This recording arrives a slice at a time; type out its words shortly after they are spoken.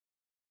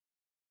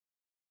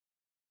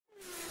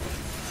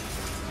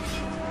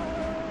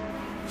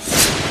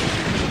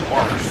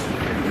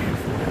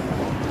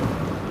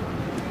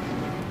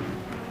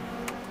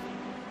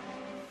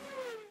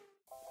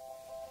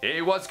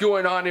Hey, what's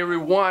going on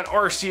everyone?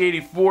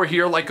 RC84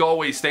 here like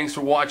always. Thanks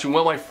for watching.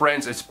 Well, my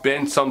friends, it's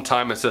been some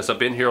time since I've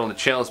been here on the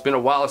channel. It's been a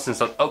while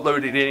since I've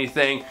uploaded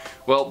anything.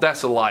 Well,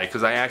 that's a lie,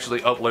 because I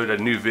actually uploaded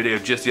a new video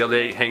just the other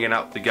day, hanging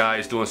out with the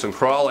guys, doing some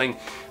crawling.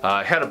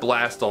 Had a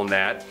blast on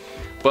that.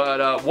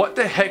 But what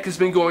the heck has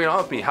been going on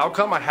with me? How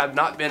come I have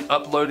not been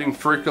uploading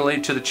frequently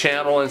to the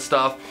channel and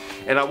stuff?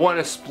 And I want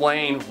to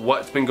explain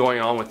what's been going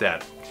on with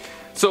that.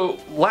 So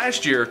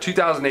last year,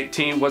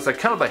 2018, was a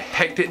kind of a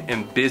hectic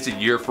and busy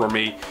year for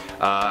me.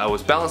 I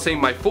was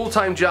balancing my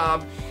full-time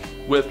job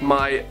with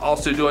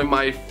also doing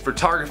my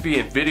photography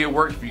and video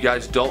work. If you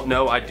guys don't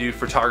know, I do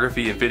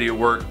photography and video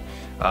work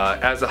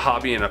as a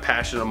hobby and a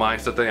passion of mine,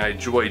 something I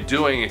enjoy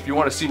doing. If you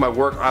want to see my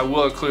work, I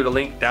will include a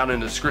link down in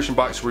the description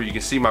box where you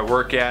can see my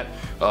work at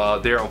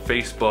there on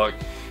Facebook.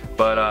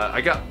 But I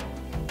got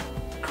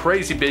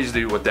crazy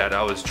busy with that.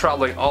 I was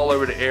traveling all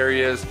over the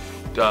areas.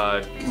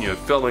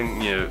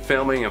 Filming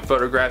and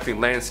photographing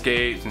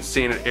landscapes and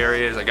scenic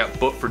areas. I got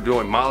booked for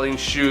doing modeling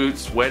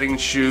shoots, wedding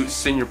shoots,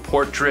 senior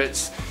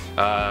portraits,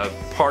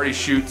 party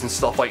shoots and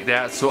stuff like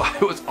that. So I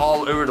was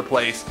all over the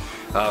place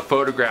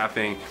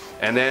photographing.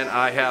 And then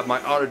I have my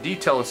auto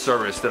detailing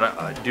service that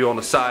I do on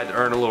the side to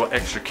earn a little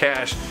extra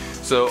cash.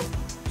 So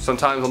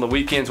sometimes on the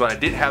weekends when I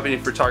didn't have any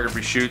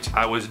photography shoots,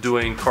 I was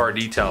doing car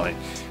detailing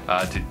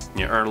to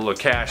earn a little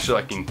cash so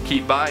I can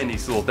keep buying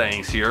these little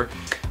things here.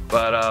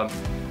 But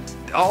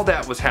all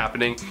that was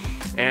happening,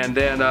 and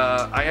then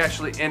I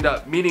actually end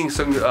up meeting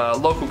some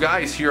local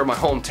guys here in my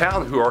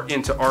hometown who are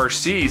into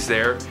RCs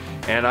there,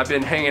 and I've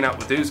been hanging out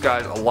with those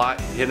guys a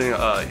lot, hitting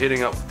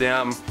up with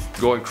them,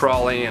 going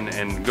crawling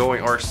and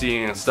going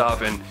RCing and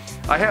stuff. And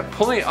I had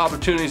plenty of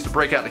opportunities to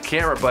break out the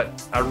camera,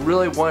 but I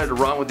really wanted to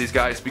run with these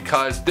guys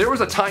because there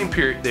was a time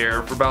period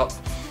there for about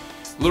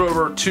a little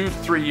over 2 to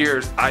 3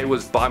 years I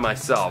was by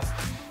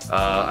myself.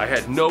 I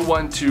had no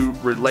one to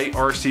relate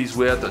RCs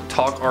with,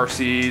 talk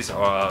RCs,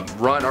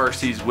 run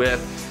RCs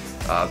with.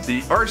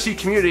 The RC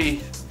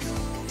community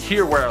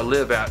here where I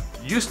live at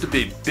used to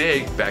be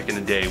big back in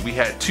the day. We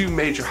had 2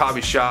 major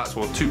hobby shops,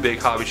 well, 2 big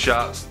hobby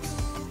shops.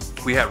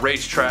 We had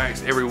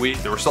racetracks every week.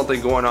 There was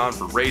something going on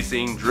for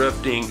racing,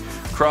 drifting,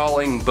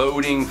 crawling,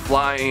 boating,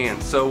 flying,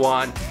 and so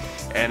on.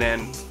 And then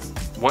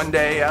one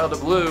day out of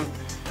the blue,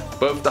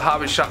 both the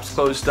hobby shops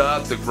closed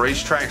up, the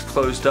racetracks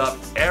closed up.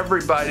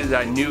 Everybody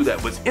that I knew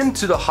that was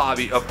into the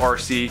hobby of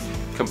RC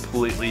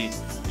completely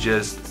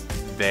just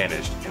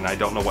vanished, and I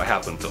don't know what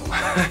happened to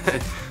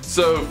them.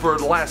 So for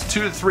the last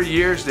 2 to 3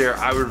 years there,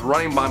 I was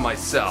running by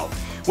myself,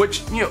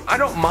 which, I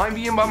don't mind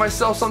being by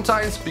myself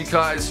sometimes,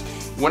 because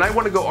when I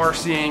want to go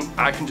RCing,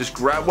 I can just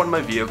grab one of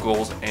my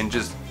vehicles and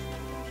just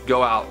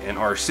go out and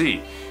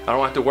RC. I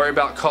don't have to worry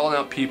about calling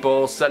out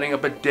people, setting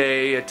up a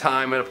day, a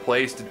time, and a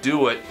place to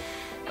do it.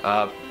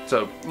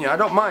 So, I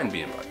don't mind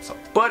being by myself.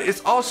 But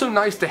it's also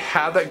nice to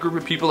have that group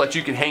of people that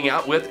you can hang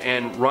out with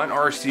and run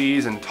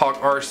RCs and talk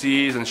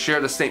RCs and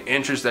share the same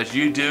interests as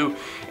you do.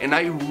 And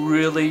I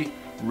really,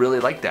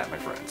 really like that, my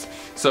friends.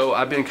 So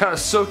I've been kind of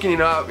soaking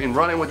it up and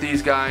running with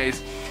these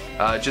guys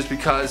just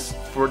because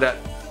for that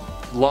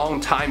long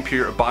time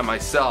period by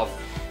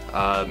myself,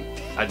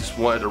 I just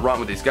wanted to run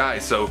with these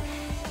guys. So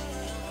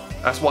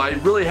that's why I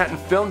really hadn't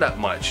filmed that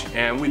much,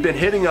 and we've been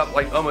hitting up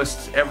like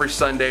almost every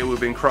Sunday. We've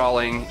been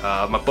crawling.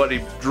 My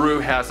buddy Drew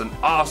has an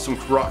awesome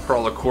rock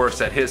crawler course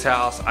at his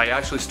house. I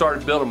actually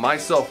started building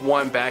myself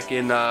one back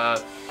in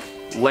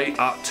late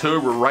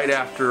October, right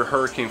after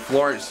Hurricane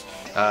Florence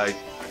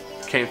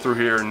came through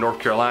here in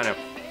North Carolina.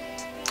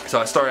 So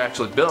I started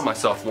actually building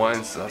myself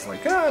one. So I was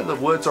like, the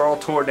woods are all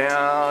tore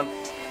down,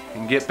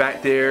 and get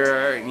back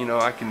there,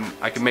 I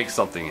can make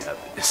something of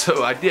it.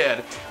 So I did,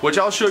 which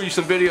I'll show you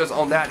some videos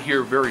on that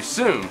here very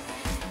soon.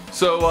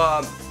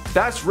 So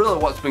that's really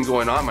what's been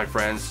going on, my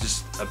friends.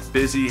 Just a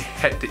busy,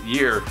 hectic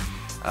year.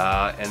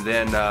 And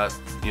then,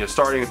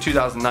 starting in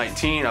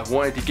 2019, I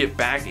wanted to get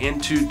back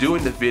into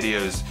doing the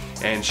videos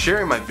and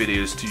sharing my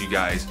videos to you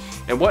guys.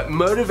 And what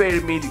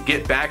motivated me to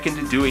get back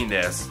into doing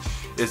this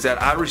is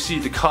that I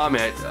received a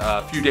comment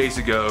a few days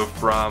ago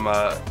from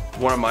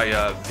one of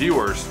my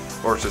viewers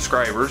or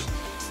subscribers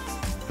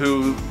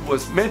who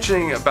was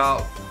mentioning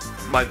about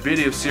my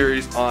video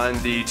series on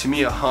the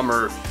Tamiya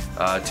Hummer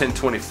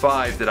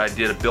 1025 that I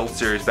did a build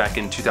series back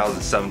in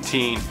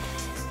 2017.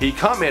 He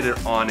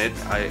commented on it.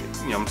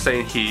 I'm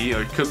saying he,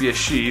 or it could be a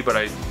she,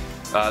 but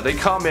they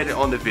commented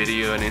on the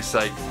video, and it's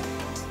like,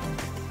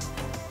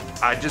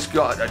 I just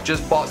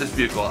bought this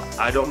vehicle.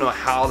 I don't know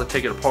how to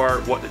take it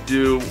apart, what to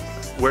do,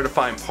 where to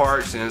find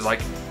parts, and it's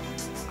like,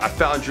 I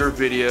found your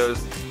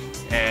videos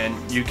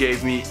and you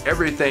gave me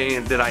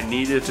everything that I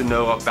needed to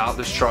know about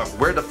this truck,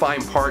 where to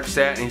find parts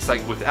at. And he's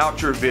like,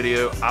 without your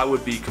video, I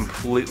would be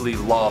completely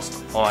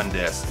lost on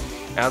this.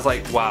 And I was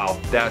like, wow,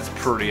 that's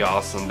pretty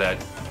awesome that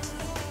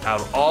out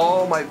of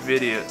all my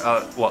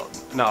videos, well,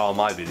 not all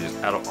my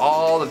videos, out of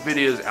all the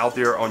videos out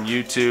there on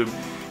YouTube,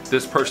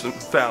 this person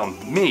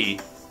found me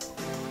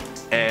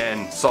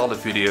and saw the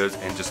videos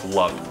and just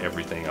loved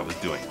everything I was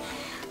doing.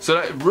 So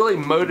that really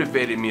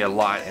motivated me a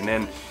lot. And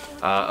then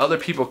other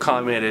people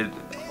commented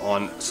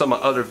on some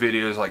other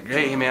videos like,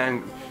 hey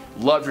man,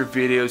 Love your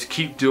videos.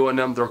 Keep doing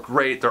them. They're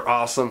great. They're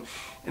awesome.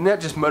 And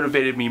that just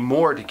motivated me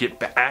more to get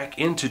back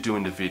into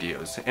doing the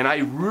videos. And I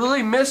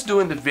really miss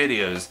doing the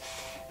videos.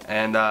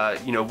 And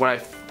you know, when I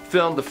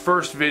filmed the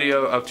first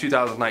video of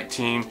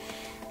 2019,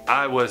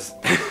 I was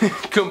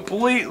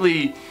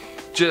completely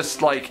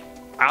just like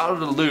out of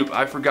the loop.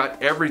 I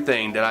forgot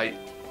everything that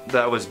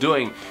I was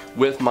doing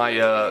with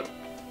my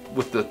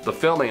with the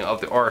filming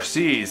of the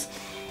RCs.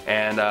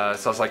 And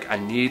so I was like, I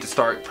need to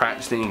start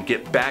practicing and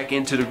get back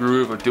into the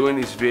groove of doing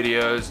these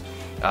videos,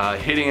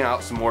 hitting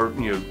out some more,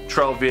 you know,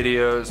 trail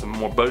videos, some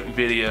more boating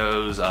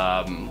videos,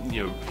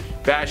 you know,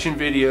 bashing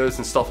videos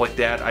and stuff like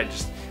that.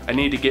 I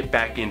need to get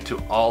back into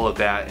all of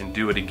that and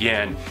do it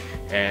again,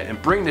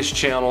 and bring this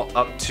channel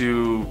up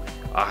to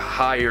a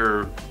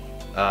higher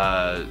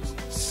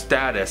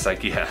status, I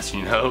guess,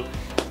 you know.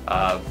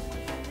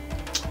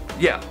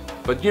 Yeah.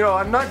 But you know,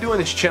 I'm not doing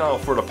this channel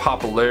for the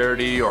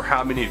popularity or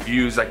how many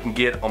views I can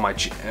get on my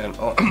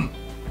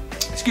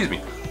excuse me,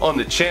 on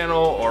the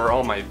channel or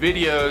on my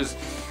videos.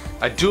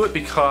 I do it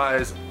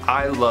because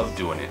I love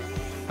doing it.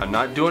 I'm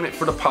not doing it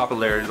for the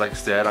popularity, like I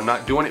said. I'm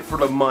not doing it for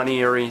the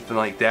money or anything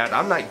like that.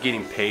 I'm not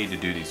getting paid to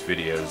do these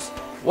videos.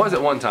 Was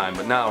at one time,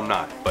 but now I'm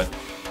not. But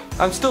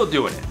I'm still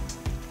doing it.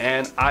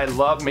 And I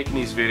love making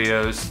these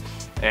videos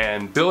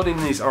and building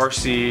these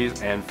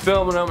RCs and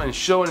filming them and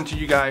showing them to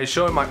you guys,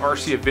 showing my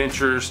RC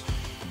adventures.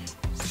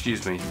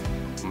 Excuse me,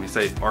 let me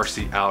say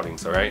RC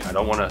outings, all right? I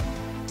don't want to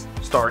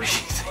start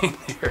anything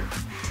there,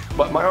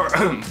 but my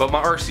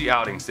RC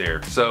outings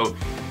there. So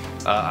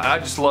I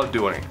just love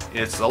doing it.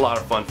 It's a lot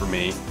of fun for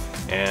me,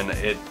 and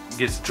it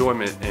gets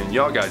enjoyment, and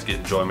y'all guys get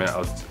enjoyment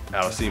out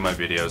of seeing my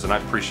videos, and I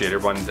appreciate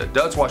everyone that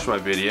does watch my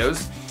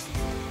videos.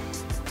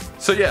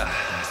 So yeah.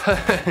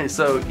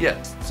 So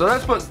yeah, so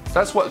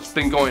that's what's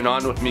been going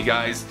on with me,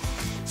 guys.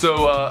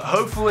 So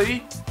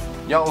hopefully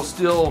y'all will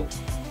still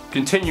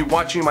continue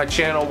watching my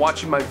channel,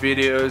 watching my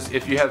videos.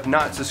 If you have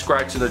not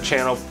subscribed to the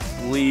channel,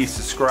 please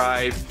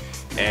subscribe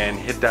and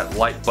hit that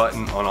like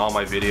button on all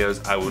my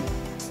videos. I would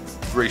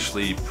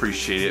greatly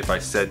appreciate it if I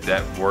said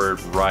that word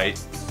right.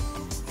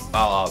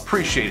 I'll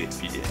appreciate it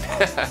if you did.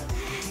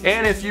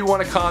 And if you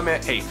want to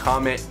comment, hey,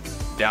 comment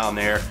down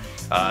there.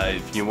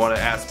 If you want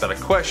to ask about a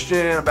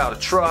question about a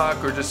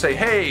truck, or just say,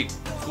 hey,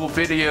 cool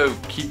video,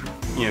 keep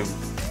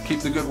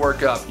the good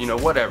work up, you know,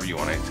 whatever you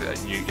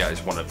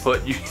guys want to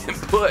put, you can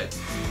put.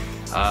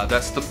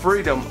 That's the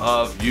freedom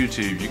of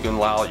YouTube. You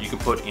can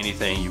put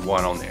anything you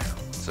want on there.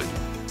 So,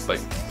 but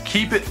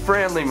keep it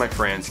friendly, my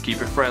friends.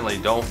 Keep it friendly.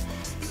 Don't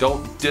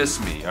diss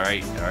me. All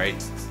right.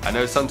 I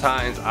know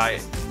sometimes I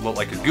look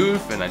like a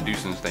goof and I do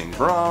some things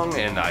wrong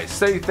and I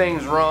say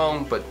things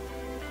wrong, but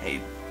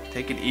hey,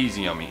 take it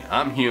easy on me.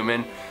 I'm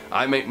human.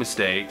 I make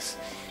mistakes.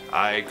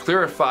 I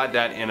clarified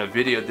that in a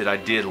video that I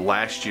did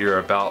last year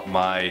about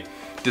my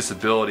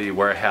disability,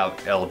 where I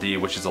have LD,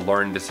 which is a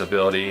learning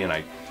disability, and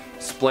I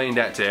explained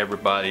that to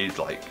everybody,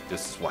 like,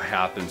 this is what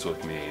happens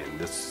with me, and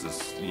this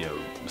is, you know,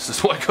 this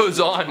is what goes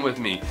on with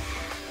me.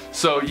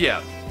 So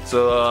yeah,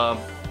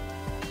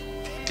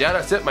 yeah,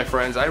 that's it, my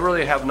friends. I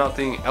really have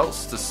nothing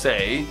else to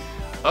say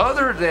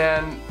other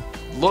than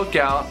look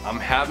out. I'm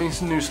having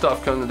some new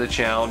stuff coming to the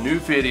channel, new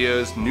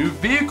videos, new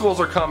vehicles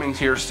are coming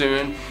here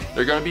soon.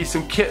 There are going to be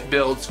some kit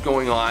builds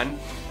going on,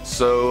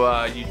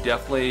 so you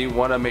definitely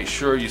want to make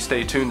sure you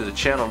stay tuned to the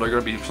channel. There are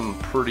going to be some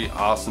pretty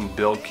awesome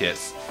build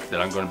kits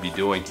that I'm going to be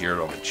doing here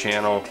on the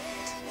channel.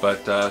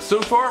 But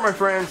so far, my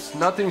friends,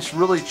 nothing's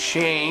really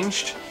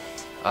changed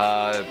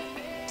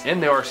in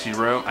the RC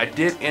room. I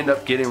did end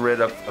up getting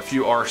rid of a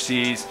few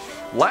RCs.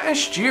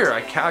 Last year,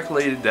 I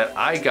calculated that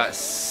I got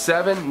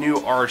 7 new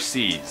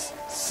RCs.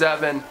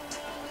 Seven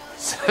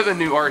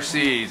new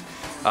RCs.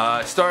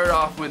 Started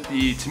off with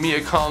the Tamiya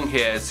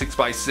Konghead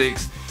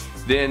 6x6,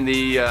 then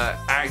the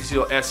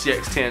Axial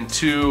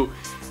SCX-10-2.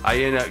 I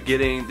ended up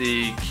getting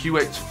the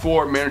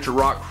QX4 miniature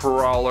rock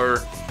crawler.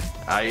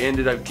 I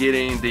ended up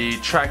getting the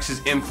Traxxas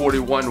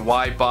M41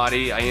 wide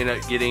body. I ended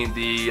up getting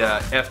the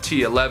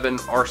FT11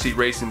 RC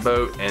racing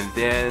boat, and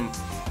then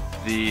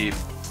the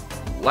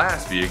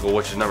last vehicle,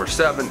 which is number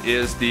 7,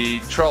 is the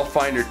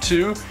Trailfinder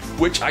 2,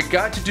 which I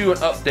got to do an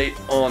update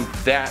on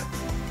that.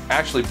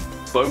 Actually,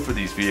 both of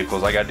these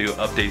vehicles, I got to do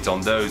updates on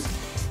those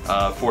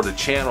for the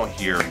channel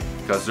here,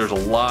 because there's a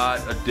lot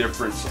of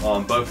difference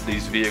on both of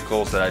these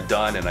vehicles that I've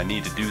done, and I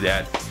need to do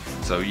that.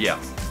 So yeah,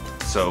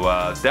 so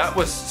that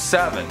was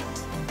 7,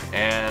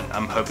 and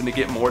I'm hoping to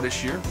get more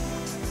this year.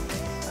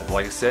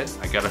 Like I said,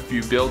 I got a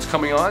few builds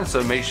coming on,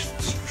 so make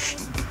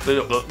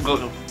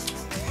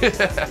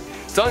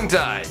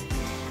tongue-tied.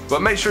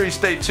 But make sure you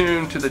stay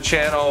tuned to the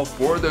channel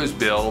for those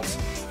builds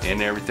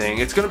and everything.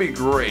 It's going to be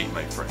great,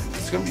 my friends.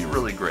 It's going to be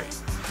really great.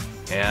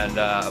 And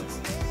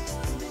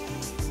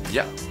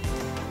yeah.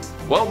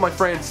 Well, my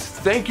friends,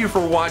 thank you for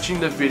watching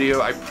the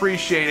video. I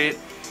appreciate it.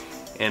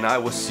 And I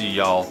will see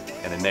y'all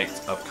in the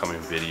next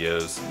upcoming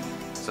videos.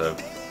 So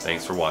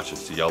thanks for watching.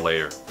 See y'all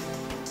later.